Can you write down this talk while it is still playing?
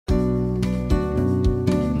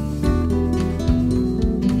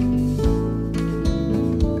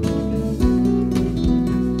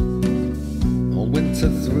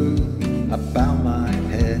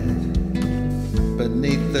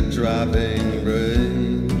driving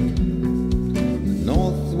rain. The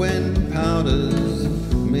north wind powders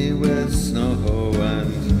me with snow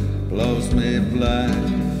and blows me black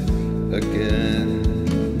again.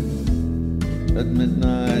 At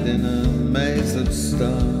midnight in a maze of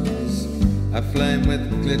stars, I flame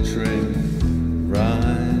with glittering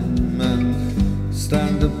rime and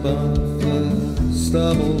stand above the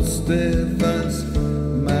stubble stiff as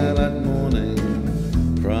Mare at morning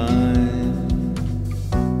prime.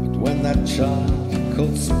 But when that child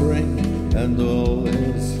called spring and all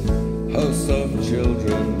his hosts of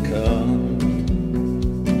children come,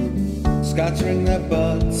 scattering their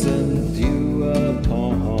buds and dew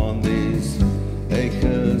upon these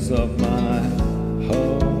acres of my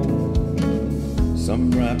home,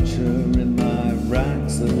 some rapture in my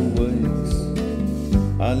rags awakes.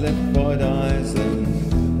 I lift void eyes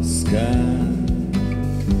and scan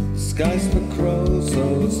skies for crows,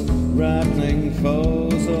 those ravening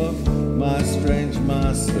foes of my strange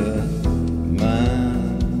master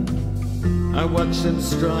man. I watch him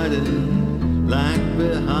striding, lank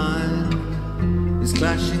behind his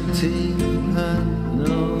clashing teeth and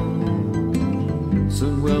know.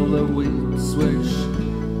 Soon will the wheat swish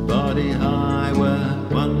body high where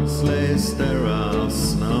once lay sterile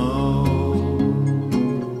snow.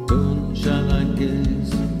 Soon shall I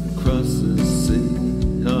gaze across the sea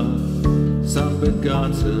of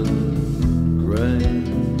sun-begotten grain,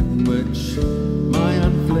 which my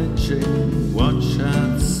unflinching watch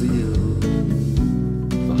hath sealed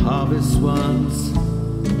for harvest once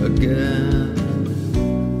again.